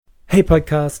Hey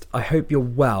podcast, I hope you're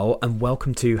well and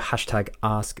welcome to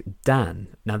 #AskDan.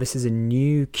 Now this is a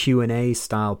new Q&A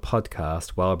style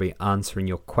podcast where I'll be answering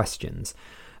your questions.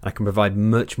 I can provide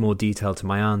much more detail to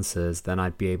my answers than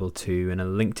I'd be able to in a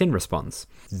LinkedIn response.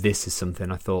 This is something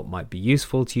I thought might be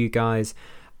useful to you guys,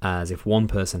 as if one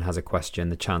person has a question,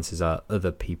 the chances are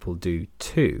other people do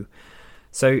too.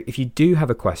 So if you do have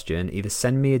a question, either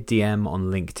send me a DM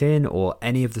on LinkedIn or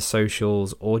any of the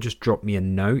socials, or just drop me a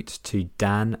note to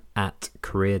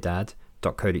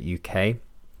dan@careerdad.co.uk.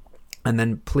 And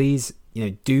then please,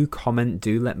 do comment,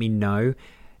 do let me know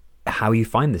how you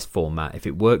find this format, if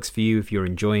it works for you, if you're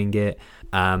enjoying it,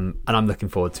 and I'm looking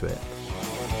forward to it.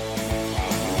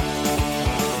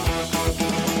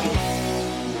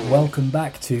 Welcome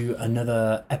back to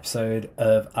another episode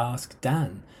of Ask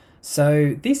Dan.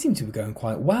 So these seem to be going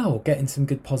quite well, getting some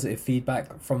good positive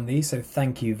feedback from these. So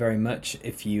thank you very much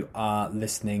if you are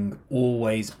listening.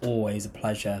 Always a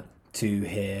pleasure to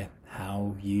hear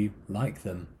how you like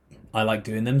them. I like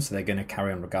doing them, so they're going to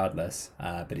carry on regardless.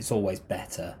 But it's always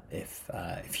better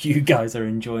if you guys are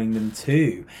enjoying them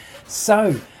too.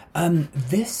 So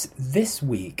this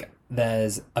week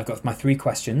I've got my 3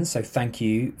 questions. So thank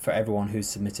you for everyone who's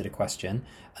submitted a question.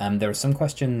 There are some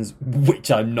questions which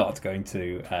I'm not going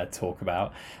to talk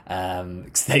about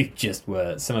because they just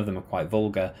were. Some of them are quite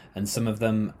vulgar, and some of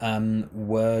them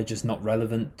were just not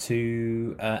relevant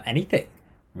to anything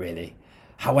really.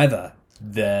 However,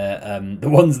 the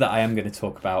ones that I am going to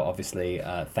talk about, obviously,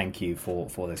 thank you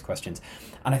for those questions.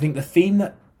 And I think the theme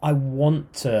that I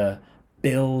want to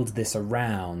build this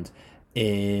around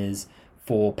is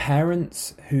for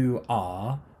parents who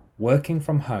are working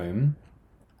from home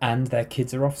and their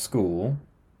kids are off school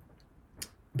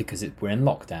because we're in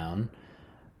lockdown,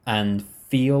 and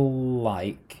feel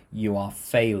like you are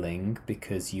failing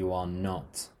because you are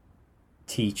not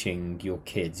teaching your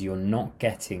kids. You're not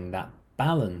getting that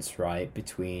balance right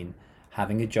between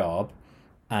having a job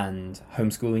and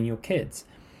homeschooling your kids.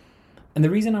 And the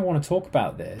reason I want to talk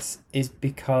about this is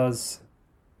because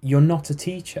you're not a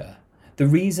teacher. The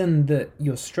reason that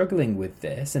you're struggling with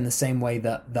this in the same way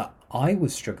that I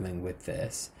was struggling with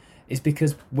this is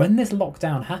because when this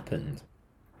lockdown happened,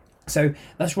 so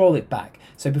let's roll it back.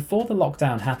 So before the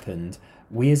lockdown happened,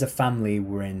 we as a family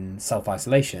were in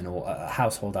self-isolation or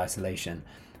household isolation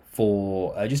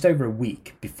for just over a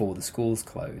week before the schools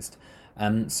closed.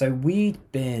 So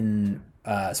I've been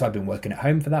working at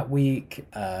home for that week.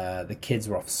 The kids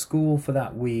were off school for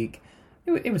that week.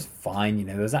 It was fine.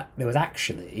 There was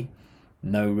actually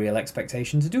no real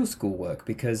expectation to do schoolwork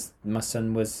because my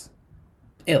son was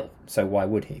ill, so why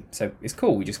would he? So it's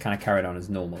cool, we just kind of carried on as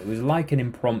normal. It was like an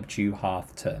impromptu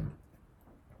half term.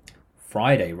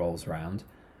 Friday rolls around,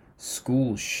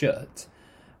 school's shut,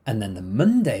 and then the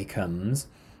Monday comes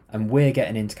and we're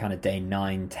getting into kind of day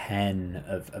 9, 10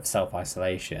 of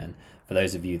self-isolation. For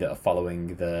those of you that are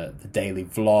following the daily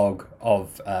vlog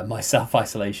of my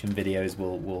self-isolation videos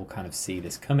will kind of see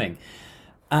this coming.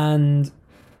 And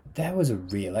there was a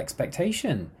real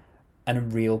expectation and a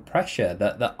real pressure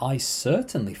that I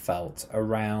certainly felt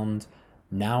around,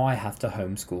 now I have to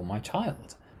homeschool my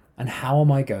child. And how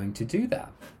am I going to do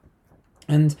that?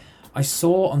 And I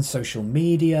saw on social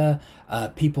media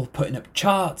people putting up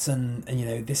charts and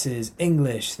this is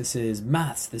English, this is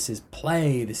maths, this is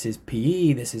play, this is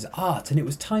PE, this is art, and it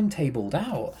was timetabled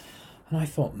out. And I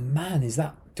thought, man,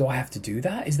 do I have to do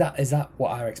that? Is that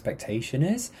what our expectation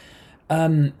is?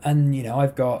 And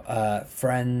I've got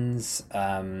friends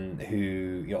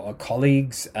who are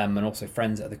colleagues and also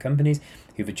friends at other companies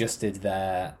who've adjusted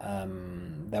their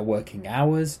working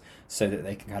hours so that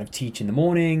they can kind of teach in the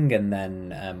morning and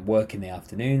then work in the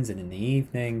afternoons and in the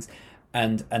evenings.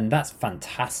 And that's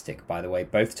fantastic, by the way,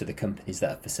 both to the companies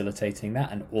that are facilitating that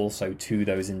and also to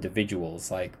those individuals.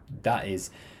 Like that is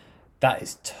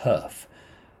tough.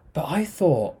 But I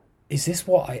thought, is this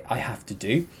what I have to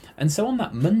do? And so on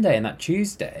that Monday and that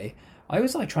Tuesday, I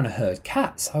was like trying to herd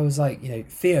cats. I was like,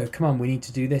 Theo, come on, we need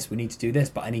to do this, but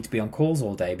I need to be on calls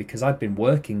all day because I'd been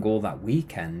working all that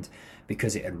weekend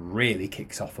because it had really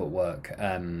kicked off at work.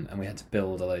 And we had to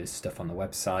build a load of stuff on the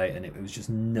website and it was just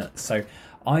nuts. So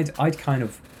I'd kind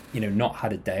of, not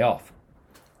had a day off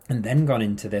and then gone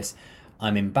into this.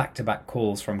 I'm in back-to-back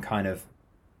calls from kind of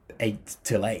 8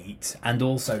 till 8 and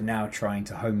also now trying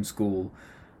to homeschool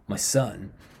my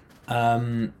son.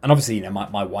 And obviously,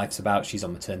 my wife's about, she's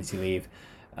on maternity leave.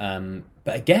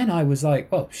 But again, I was like,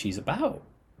 well, she's about.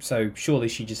 So surely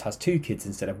she just has 2 kids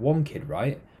instead of 1 kid,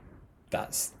 right?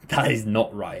 That is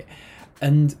not right.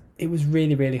 And it was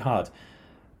really, really hard.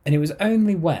 And it was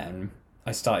only when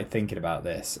I started thinking about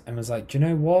this and was like, do you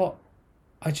know what?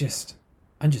 I'm just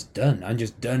done. I'm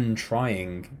just done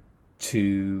trying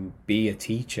to be a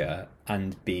teacher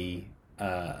and be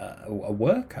a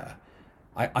worker.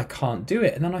 I can't do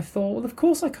it. And then I thought, well, of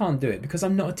course I can't do it because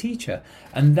I'm not a teacher.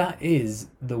 And that is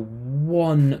the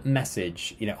one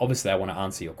message, obviously I want to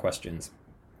answer your questions,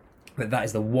 but that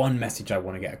is the one message I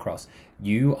want to get across.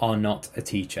 You are not a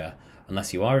teacher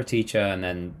unless you are a teacher, and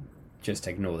then just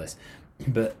ignore this.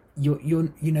 But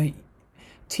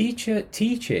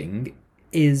teaching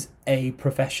is a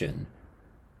profession,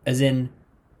 as in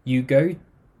you go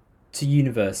to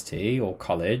university or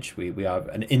college. We have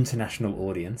an international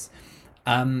audience.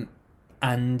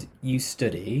 And you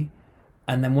study,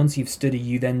 and then once you've studied,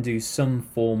 you then do some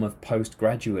form of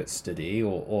postgraduate study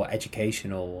or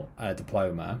educational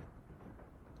diploma,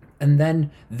 and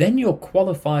then you're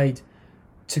qualified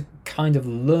to kind of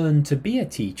learn to be a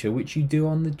teacher, which you do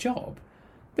on the job.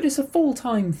 But it's a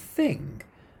full-time thing,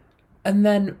 and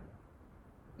then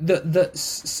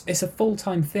it's a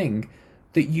full-time thing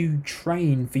that you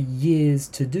train for years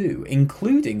to do,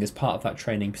 including, as part of that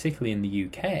training, particularly in the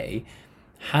UK,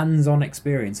 hands-on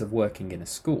experience of working in a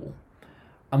school.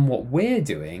 And what we're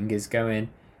doing is going,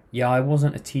 yeah, I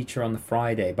wasn't a teacher on the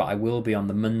Friday, but I will be on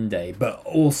the Monday, but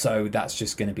also that's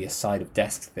just going to be a side of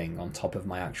desk thing on top of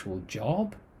my actual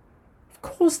job. Of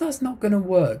course that's not going to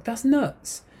work. That's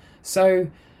nuts. So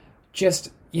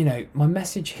just, my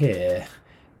message here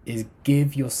is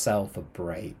give yourself a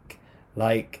break.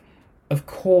 Like, of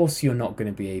course you're not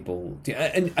going to be able to,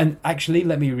 and actually,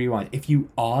 let me rewind. If you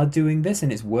are doing this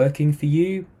and it's working for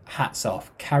you, hats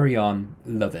off, carry on,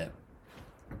 love it.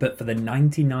 But for the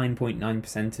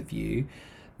 99.9% of you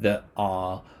that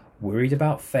are worried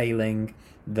about failing,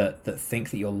 that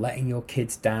think that you're letting your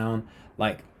kids down,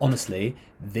 like, honestly,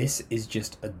 this is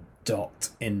just a dot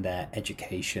in their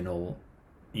educational,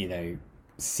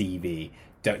 CV.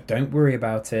 Don't worry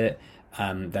about it.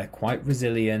 They're quite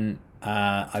resilient.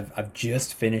 I've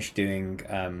just finished doing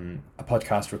a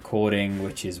podcast recording,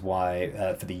 which is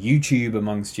why for the YouTube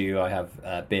amongst you, I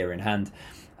have beer in hand,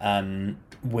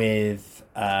 with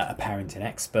a parenting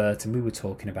expert, and we were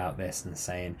talking about this and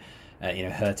saying,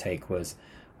 her take was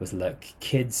look,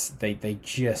 kids, they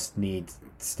just need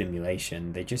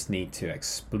stimulation. They just need to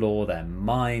explore their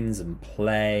minds and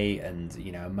play and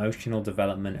emotional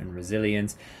development and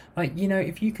resilience. Like,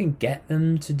 if you can get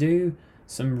them to do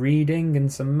some reading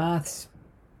and some maths,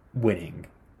 winning.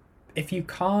 If you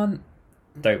can't,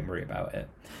 don't worry about it.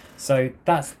 So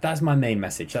that's my main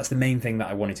message. That's the main thing that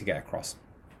I wanted to get across.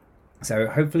 So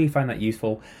hopefully you find that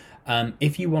useful.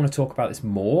 If you want to talk about this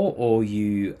more, or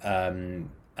you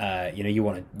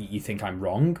you think I'm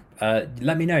wrong,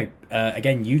 let me know.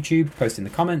 Again, YouTube, post in the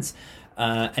comments.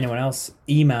 Anyone else,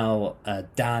 email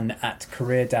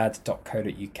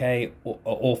dan@careerdad.co.uk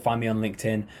or find me on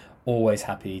LinkedIn. Always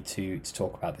happy to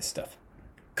talk about this stuff.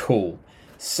 Cool.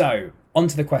 So, on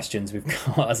to the questions. We've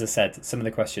got, as I said, some of the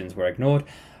questions were ignored.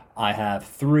 I have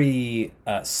 3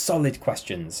 solid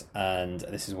questions, and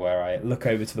this is where I look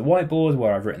over to the whiteboard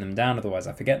where I've written them down, otherwise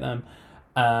I forget them.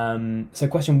 So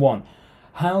question 1,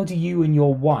 how do you and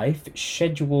your wife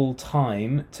schedule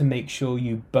time to make sure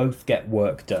you both get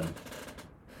work done?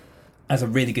 That's a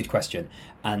really good question,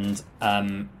 and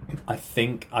I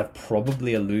think I've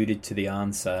probably alluded to the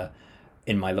answer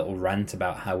in my little rant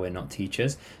about how we're not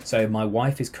teachers. So my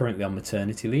wife is currently on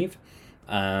maternity leave.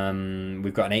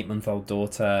 We've got an 8-month-old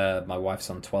daughter. My wife's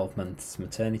on 12 months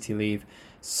maternity leave.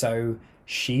 So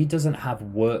she doesn't have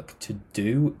work to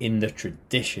do in the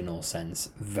traditional sense.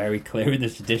 Very clear, in the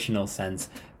traditional sense,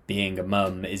 being a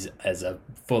mum is as a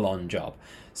full-on job.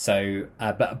 So,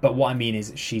 but what I mean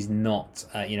is she's not,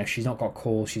 she's not got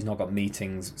calls, she's not got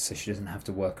meetings, so she doesn't have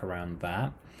to work around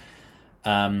that.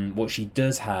 What she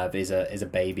does have is a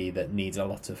baby that needs a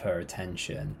lot of her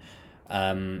attention.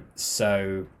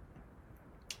 So,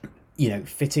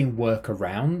 fitting work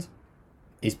around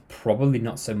is probably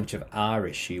not so much of our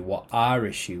issue. What our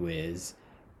issue is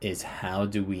how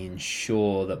do we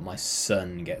ensure that my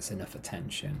son gets enough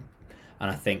attention?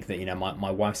 And I think that,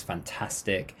 my wife's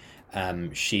fantastic.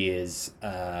 She is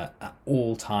at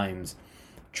all times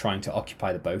trying to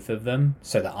occupy the both of them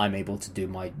so that I'm able to do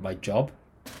my job.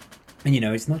 And,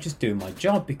 it's not just doing my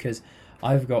job, because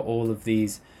I've got all of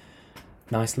these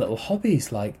nice little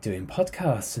hobbies like doing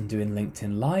podcasts and doing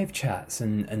LinkedIn live chats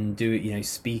and do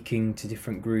speaking to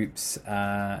different groups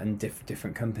and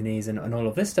different companies and all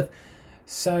of this stuff.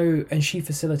 So, and she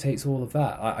facilitates all of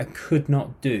that. I could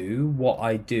not do what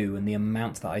I do and the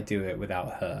amount that I do it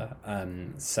without her.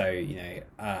 I'm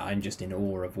just in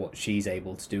awe of what she's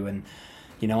able to do. And,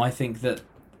 I think that,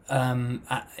 and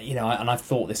I've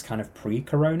thought this kind of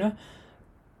pre-corona,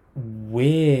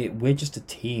 we're just a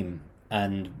team,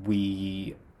 and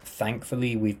we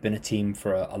thankfully, we've been a team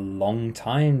for a long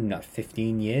time, like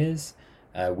 15 years.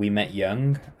 We met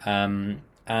young,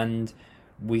 and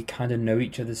we kind of know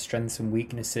each other's strengths and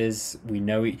weaknesses. We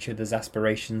know each other's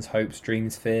aspirations, hopes,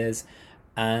 dreams, fears,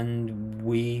 and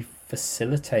we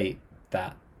facilitate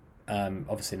that.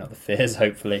 Obviously, not the fears,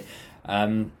 hopefully.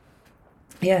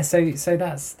 Yeah, so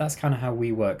that's kind of how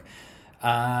we work.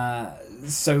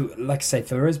 So, like I say,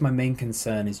 for us, my main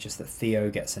concern is just that Theo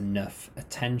gets enough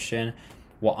attention.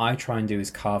 What I try and do is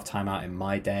carve time out in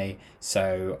my day.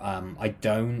 So I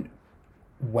don't,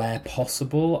 where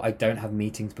possible, I don't have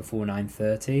meetings before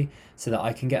 9:30, so that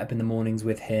I can get up in the mornings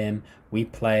with him. We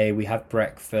play, we have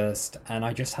breakfast, and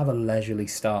I just have a leisurely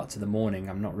start to the morning.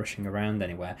 I'm not rushing around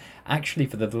anywhere. Actually,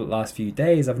 for the last few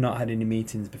days, I've not had any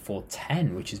meetings before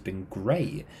 10, which has been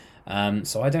great.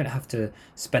 So I don't have to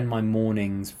spend my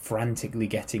mornings frantically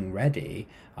getting ready.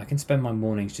 I can spend my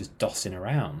mornings just dossing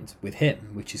around with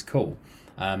him, which is cool.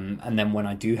 And then when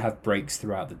I do have breaks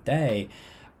throughout the day,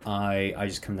 I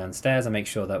just come downstairs. I make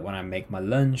sure that when I make my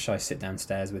lunch, I sit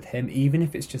downstairs with him, even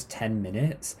if it's just 10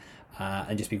 minutes,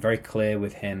 and just be very clear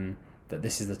with him that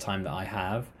this is the time that I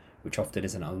have, which often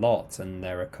isn't a lot, and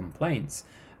there are complaints.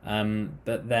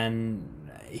 But then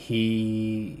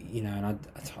he, and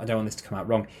I don't want this to come out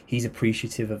wrong, he's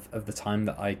appreciative of the time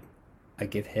that I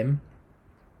give him.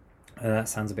 That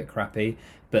sounds a bit crappy,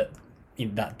 but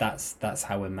that's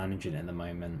how we're managing it at the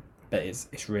moment. But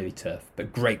it's really tough.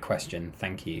 But great question,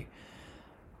 thank you.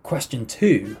 Question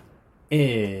 2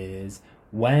 is,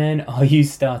 when are you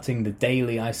starting the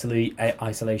daily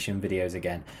isolation videos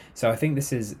again? So I think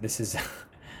this is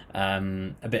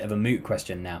a bit of a moot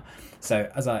question now. So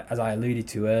as I alluded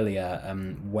to earlier,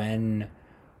 when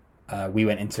we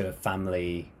went into a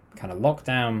family kind of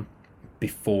lockdown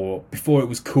before it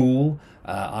was cool,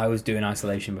 I was doing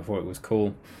isolation before it was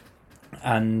cool,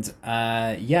 and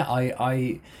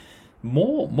I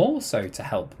more so to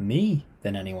help me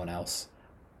than anyone else.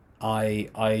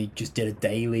 I just did a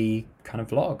daily kind of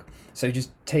vlog. So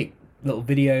just take little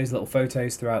videos, little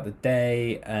photos throughout the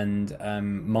day, and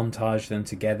montage them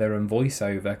together and voice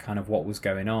over kind of what was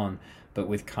going on, but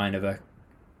with kind of a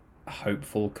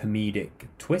hopeful comedic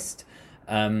twist.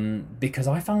 Because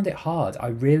I found it hard. I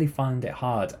really found it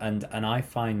hard, and I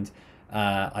find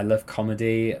I love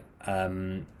comedy,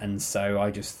 and so I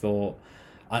just thought,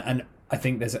 I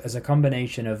think there's a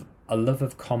combination of a love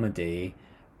of comedy,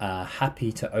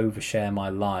 happy to overshare my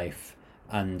life,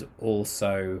 and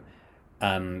also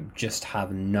just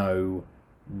have no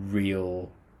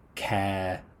real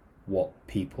care what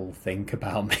people think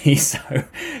about me. So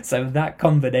that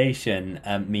combination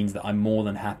means that I'm more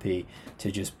than happy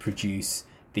to just produce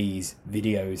these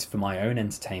videos for my own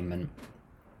entertainment.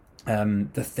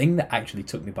 The thing that actually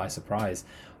took me by surprise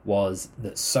was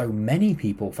that so many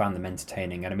people found them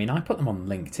entertaining. And I mean, I put them on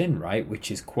LinkedIn, right,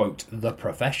 which is, quote, the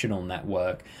professional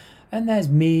network, and there's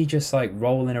me just like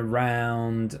rolling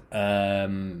around,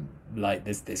 like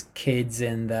there's kids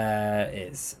in there,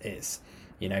 it's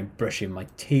brushing my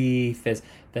teeth,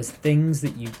 there's things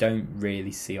that you don't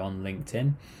really see on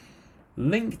LinkedIn.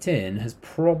 LinkedIn has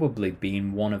probably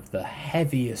been one of the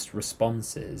heaviest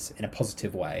responses in a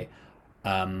positive way.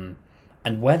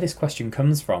 And where this question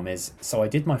comes from is, so I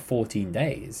did my 14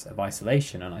 days of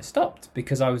isolation and I stopped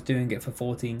because I was doing it for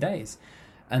 14 days.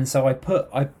 And so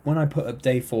when I put up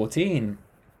day 14,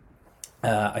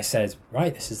 I said,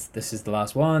 right, this is the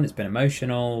last one. It's been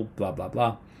emotional, blah, blah,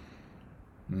 blah.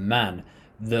 Man,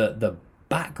 the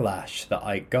backlash that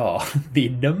I got, the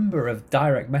number of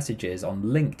direct messages on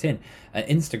LinkedIn, and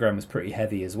Instagram was pretty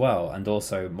heavy as well, and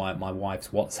also my wife's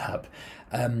WhatsApp.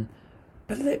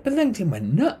 But LinkedIn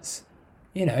went nuts.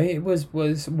 It was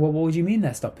well, what do you mean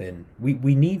they're stopping?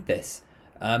 We need this.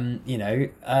 There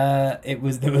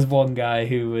was one guy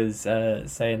who was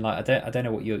saying, like, I don't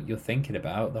know what you're thinking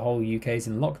about. The whole UK's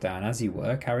in lockdown, as you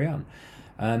were. Carry on.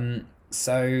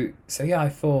 So yeah, I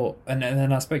thought, and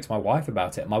then I spoke to my wife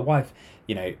about it. My wife,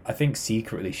 I think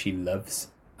secretly she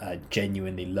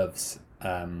genuinely loves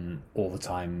all the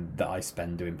time that I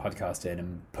spend doing podcasting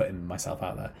and putting myself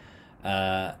out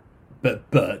there.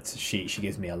 But she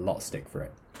gives me a lot of stick for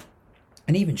it.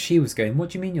 And even she was going,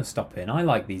 what do you mean you're stopping? I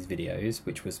like these videos,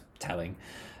 which was telling.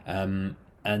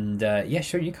 Yeah,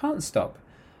 sure, you can't stop.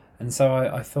 And so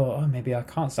I thought, maybe I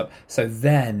can't stop. So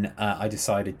then I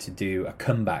decided to do a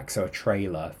comeback, so a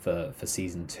trailer for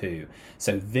season 2.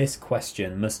 So this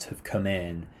question must have come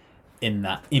in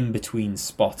that in-between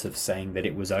spot of saying that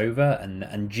it was over.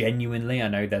 And genuinely, I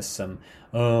know there's some,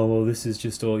 this is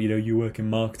just all, you work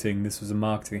in marketing. This was a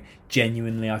marketing.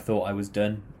 Genuinely, I thought I was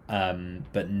done.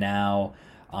 But now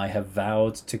I have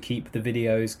vowed to keep the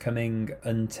videos coming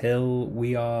until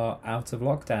we are out of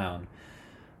lockdown.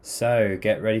 So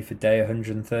get ready for day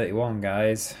 131,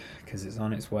 guys, because it's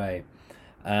on its way.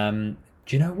 Do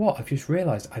you know what? I've just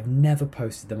realised I've never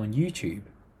posted them on YouTube.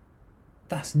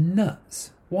 That's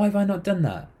nuts. Why have I not done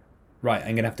that? Right,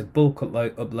 I'm going to have to bulk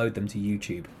upload them to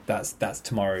YouTube. That's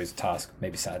tomorrow's task,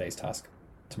 maybe Saturday's task.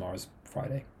 Tomorrow's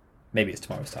Friday. Maybe it's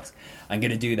tomorrow's task. I'm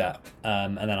going to do that,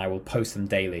 and then I will post them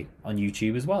daily on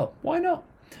YouTube as well. Why not?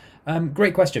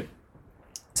 Great question.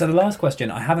 So the last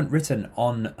question I haven't written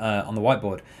on the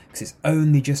whiteboard because it's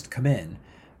only just come in,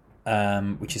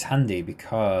 which is handy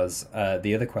because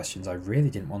the other questions I really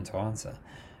didn't want to answer.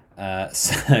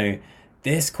 So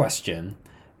this question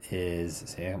is,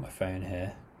 see, I got my phone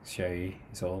here. Show you,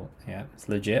 it's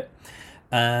legit.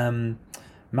 May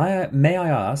I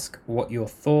ask what your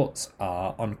thoughts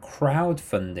are on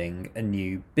crowdfunding a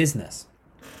new business?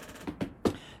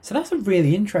 So that's a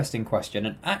really interesting question,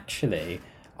 and actually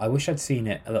I wish I'd seen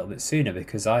it a little bit sooner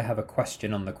because I have a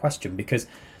question on the question. Because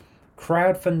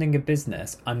crowdfunding a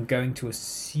business, I'm going to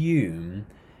assume,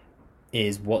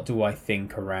 is what do I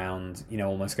think around,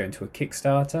 almost going to a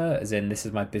Kickstarter, as in this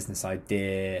is my business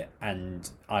idea and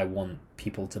I want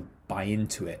people to buy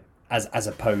into it, as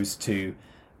opposed to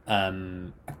a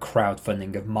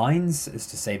crowdfunding of mines, is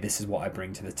to say this is what I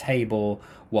bring to the table,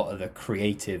 what other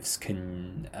creatives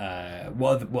can,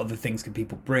 what other things can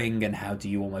people bring, and how do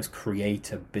you almost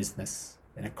create a business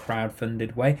in a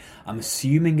crowdfunded way. I'm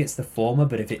assuming it's the former,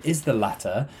 but if it is the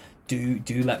latter,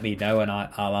 do let me know and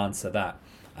I'll answer that.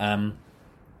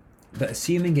 But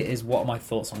assuming it is, what are my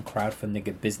thoughts on crowdfunding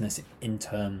a business in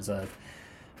terms of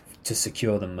to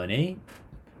secure the money?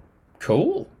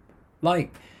 Cool.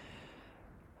 Like,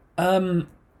 I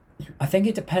think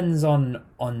it depends on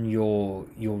your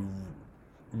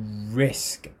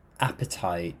risk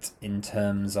appetite in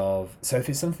terms of, so if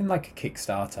it's something like a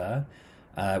Kickstarter,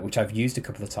 which I've used a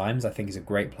couple of times, I think is a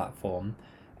great platform.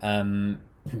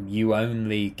 You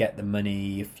only get the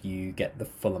money if you get the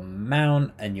full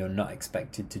amount, and you're not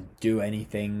expected to do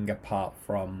anything apart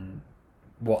from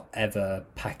whatever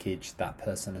package that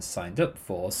person has signed up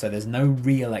for. So there's no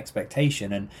real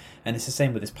expectation, and it's the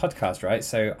same with this podcast, right?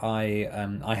 So I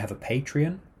have a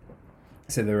Patreon.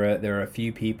 So there are a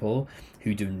few people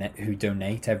who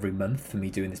donate every month for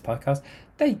me doing this podcast.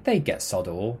 They get sod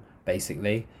all,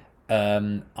 basically.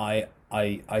 I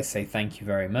say thank you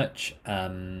very much.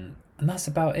 And that's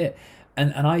about it.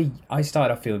 And I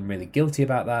started off feeling really guilty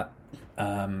about that,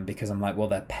 because I'm like, well,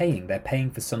 they're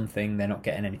paying for something, they're not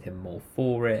getting anything more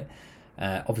for it.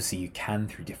 Obviously you can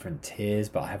through different tiers,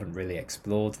 but I haven't really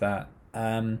explored that.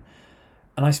 And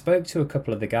I spoke to a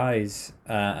couple of the guys,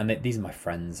 and these are my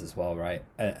friends as well, right?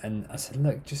 And I said,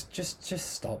 look, just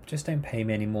stop, just don't pay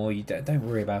me anymore. You don't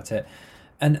worry about it.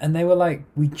 And they were like,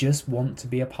 we just want to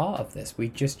be a part of this. We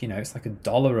just, it's like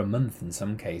 $1 a month in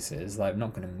some cases. Like, I'm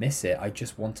not going to miss it. I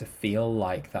just want to feel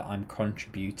like that I'm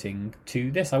contributing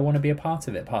to this. I want to be a part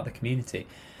of it, part of the community.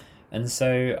 And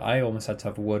so I almost had to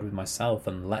have a word with myself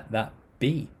and let that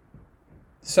be.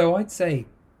 So I'd say,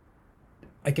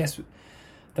 I guess,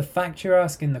 the fact you're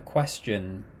asking the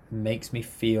question makes me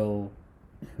feel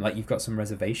like you've got some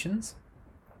reservations.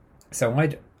 So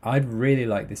I'd really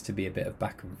like this to be a bit of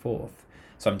back and forth.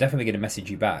 So I'm definitely going to message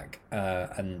you back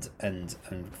and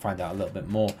find out a little bit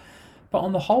more. But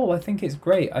on the whole, I think it's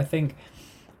great. I think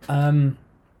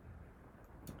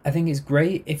it's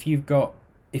great if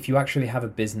you actually have a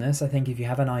business. I think if you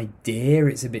have an idea,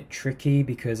 it's a bit tricky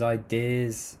because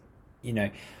ideas,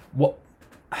 it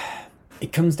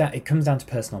comes down to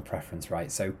personal preference,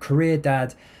 right? So Career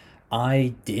Dad,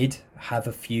 I did have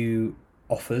a few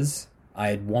offers. I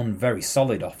had one very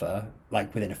solid offer,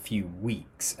 like within a few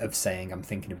weeks of saying I'm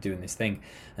thinking of doing this thing,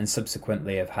 and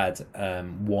subsequently I've had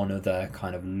one other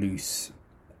kind of loose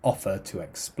offer to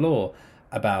explore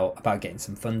about getting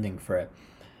some funding for it.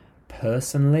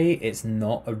 Personally, it's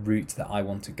not a route that I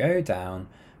want to go down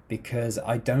because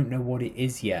I don't know what it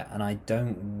is yet, and I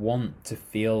don't want to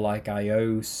feel like I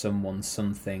owe someone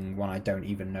something when I don't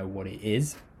even know what it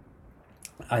is.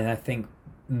 And I think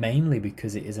mainly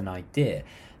because it is an idea.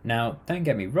 Now, don't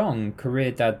get me wrong, Career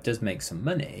Dad does make some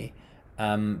money,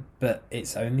 but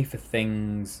it's only for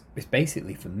things, it's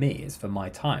basically for me, it's for my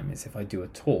time. It's if I do a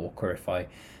talk, or if I,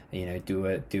 do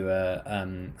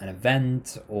an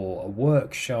event or a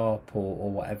workshop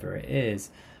or whatever it is.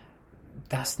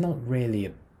 That's not really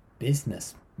a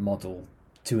business model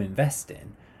to invest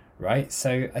in, right?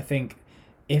 So I think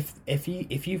if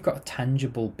you've got a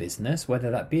tangible business, whether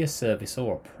that be a service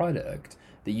or a product,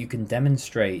 that you can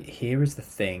demonstrate, here is the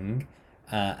thing,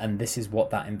 and this is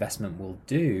what that investment will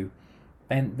do,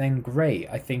 then great.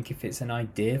 I think if it's an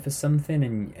idea for something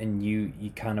and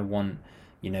you kind of want,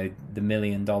 the $1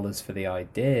 million for the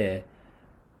idea,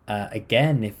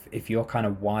 again, if you're kind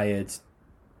of wired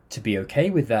to be okay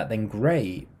with that, then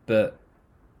great. But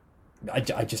I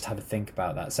just have to think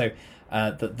about that. So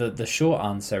the short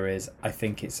answer is I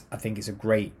think it's a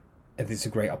great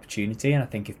opportunity, and I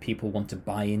think if people want to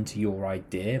buy into your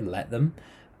idea, let them.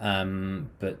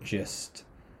 But just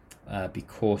be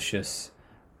cautious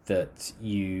that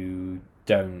you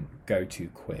don't go too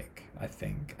quick. I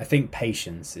think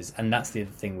patience is, and that's the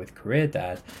other thing with Career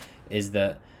Dad, is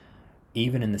that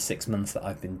even in the 6 months that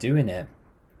I've been doing it,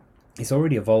 it's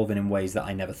already evolving in ways that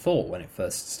I never thought when it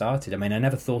first started. I mean, I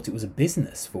never thought it was a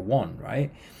business, for one, right?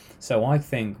 So I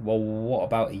think, well, what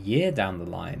about a year down the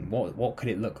line? What could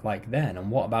it look like then?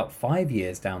 And what about 5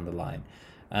 years down the line?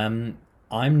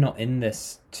 I'm not in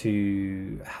this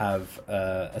to have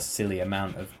a silly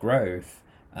amount of growth.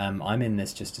 I'm in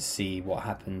this just to see what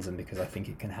happens, and because I think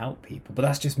it can help people. But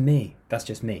that's just me.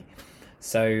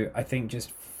 So I think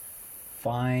just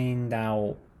find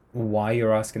out why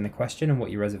you're asking the question and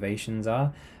what your reservations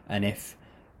are. And if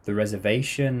the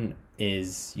reservation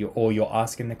is you're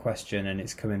asking the question and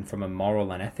it's coming from a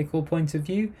moral and ethical point of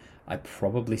view, I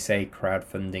probably say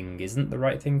crowdfunding isn't the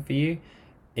right thing for you.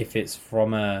 If it's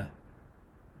from a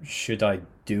should I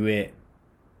do it,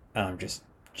 I'm just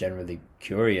generally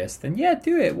curious, then yeah,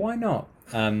 do it. Why not?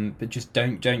 But just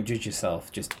don't judge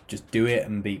yourself. Just do it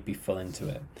and be full into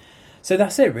it. So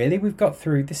that's it, really. We've got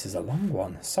through, this is a long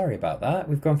one, sorry about that.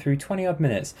 We've gone through 20 odd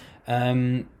minutes.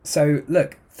 So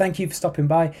look, thank you for stopping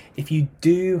by. If you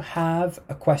do have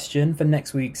a question for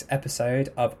next week's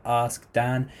episode of Ask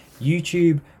Dan,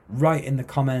 YouTube, write in the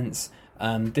comments.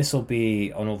 This will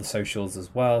be on all the socials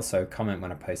as well, so comment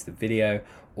when I post the video,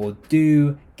 or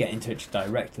do get in touch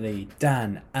directly,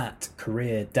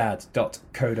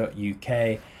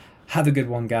 dan@careerdad.co.uk. Have a good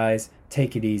one, guys.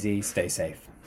 Take it easy. Stay safe.